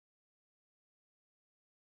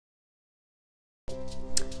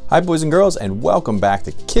Hi boys and girls, and welcome back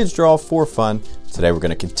to Kids Draw for Fun. Today we're going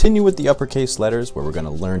to continue with the uppercase letters where we're going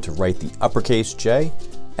to learn to write the uppercase J,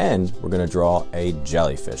 and we're going to draw a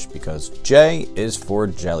jellyfish because J is for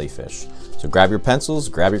jellyfish. So grab your pencils,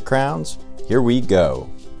 grab your crayons, here we go.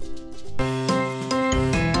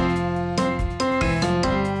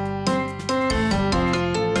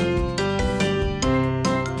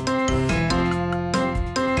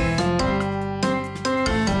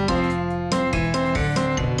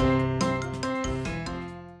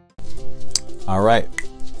 All right,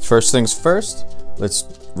 first things first, let's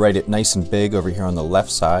write it nice and big over here on the left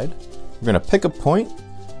side. We're gonna pick a point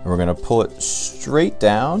and we're gonna pull it straight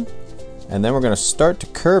down, and then we're gonna start to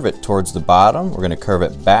curve it towards the bottom. We're gonna curve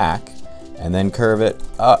it back and then curve it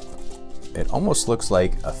up. It almost looks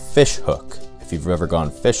like a fish hook if you've ever gone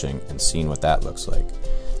fishing and seen what that looks like.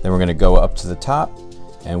 Then we're gonna go up to the top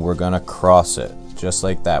and we're gonna cross it just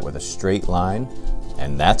like that with a straight line,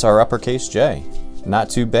 and that's our uppercase J. Not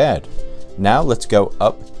too bad. Now let's go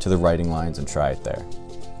up to the writing lines and try it there.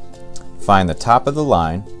 Find the top of the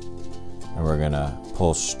line and we're gonna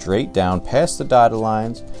pull straight down past the dotted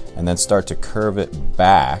lines and then start to curve it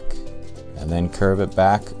back and then curve it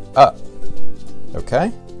back up.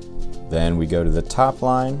 Okay? Then we go to the top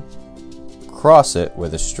line, cross it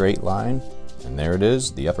with a straight line, and there it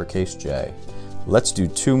is, the uppercase J. Let's do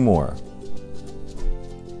two more.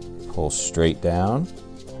 Pull straight down,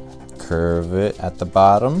 curve it at the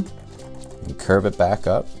bottom, and curve it back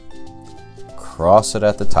up, cross it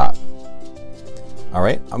at the top. All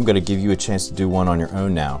right, I'm gonna give you a chance to do one on your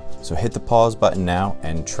own now. So hit the pause button now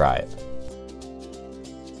and try it.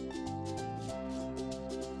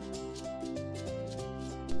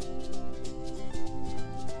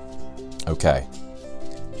 Okay,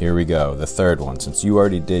 here we go, the third one. Since you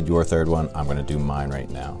already did your third one, I'm gonna do mine right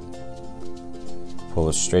now. Pull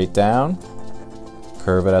it straight down,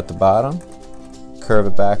 curve it at the bottom, curve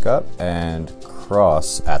it back up, and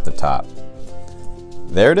cross at the top.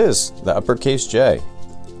 There it is, the uppercase J.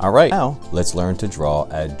 All right, now let's learn to draw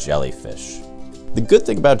a jellyfish. The good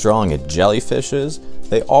thing about drawing a jellyfish is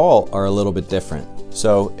they all are a little bit different.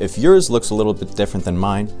 So if yours looks a little bit different than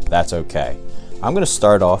mine, that's okay. I'm gonna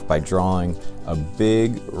start off by drawing a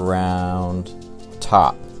big round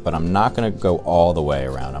top, but I'm not gonna go all the way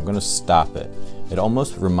around. I'm gonna stop it. It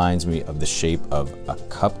almost reminds me of the shape of a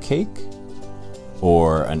cupcake,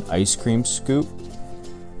 or an ice cream scoop,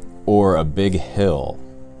 or a big hill.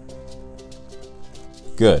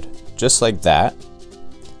 Good, just like that.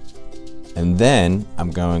 And then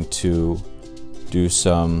I'm going to do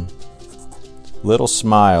some little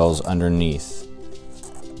smiles underneath.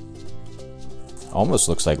 Almost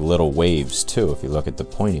looks like little waves too if you look at the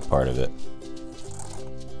pointy part of it.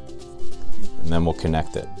 And then we'll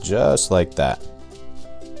connect it just like that.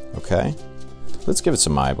 Okay, let's give it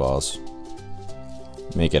some eyeballs.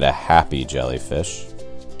 Make it a happy jellyfish.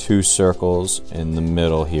 Two circles in the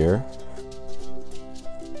middle here.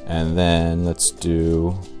 And then let's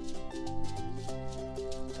do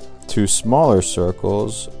two smaller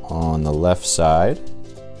circles on the left side.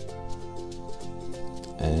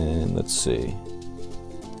 And let's see.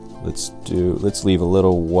 Let's leave a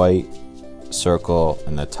little white circle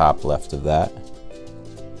in the top left of that.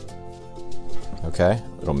 Okay,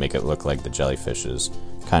 it'll make it look like the jellyfish is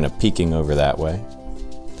kind of peeking over that way.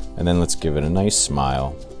 And then let's give it a nice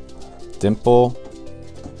smile. Dimple,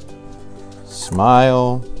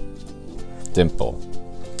 smile, dimple.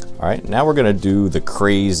 All right, now we're gonna do the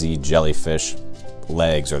crazy jellyfish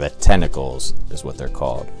legs, or the tentacles is what they're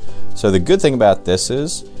called. So the good thing about this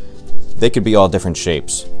is they could be all different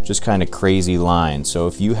shapes, just kind of crazy lines. So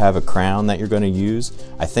if you have a crown that you're gonna use,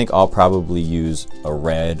 I think I'll probably use a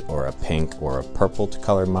red or a pink or a purple to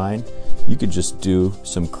color mine. You could just do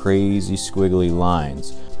some crazy squiggly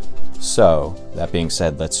lines. So, that being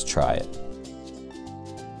said, let's try it.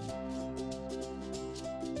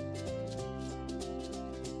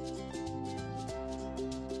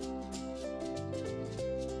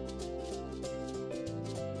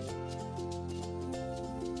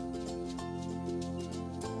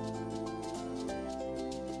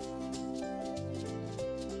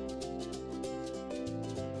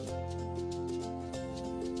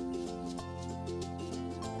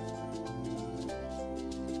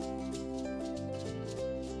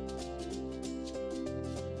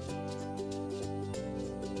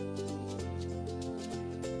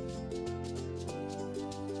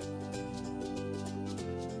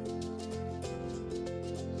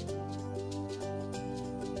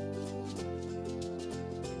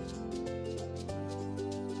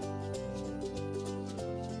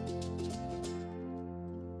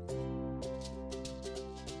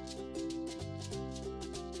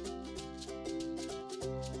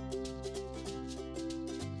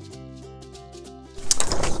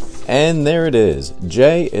 And there it is.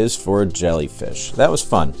 J is for jellyfish. That was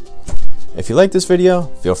fun. If you liked this video,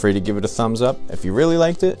 feel free to give it a thumbs up. If you really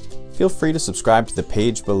liked it, feel free to subscribe to the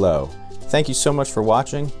page below. Thank you so much for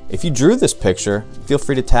watching. If you drew this picture, feel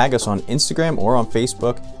free to tag us on Instagram or on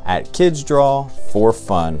Facebook at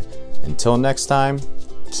KidsDraw4Fun. Until next time,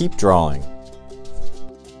 keep drawing.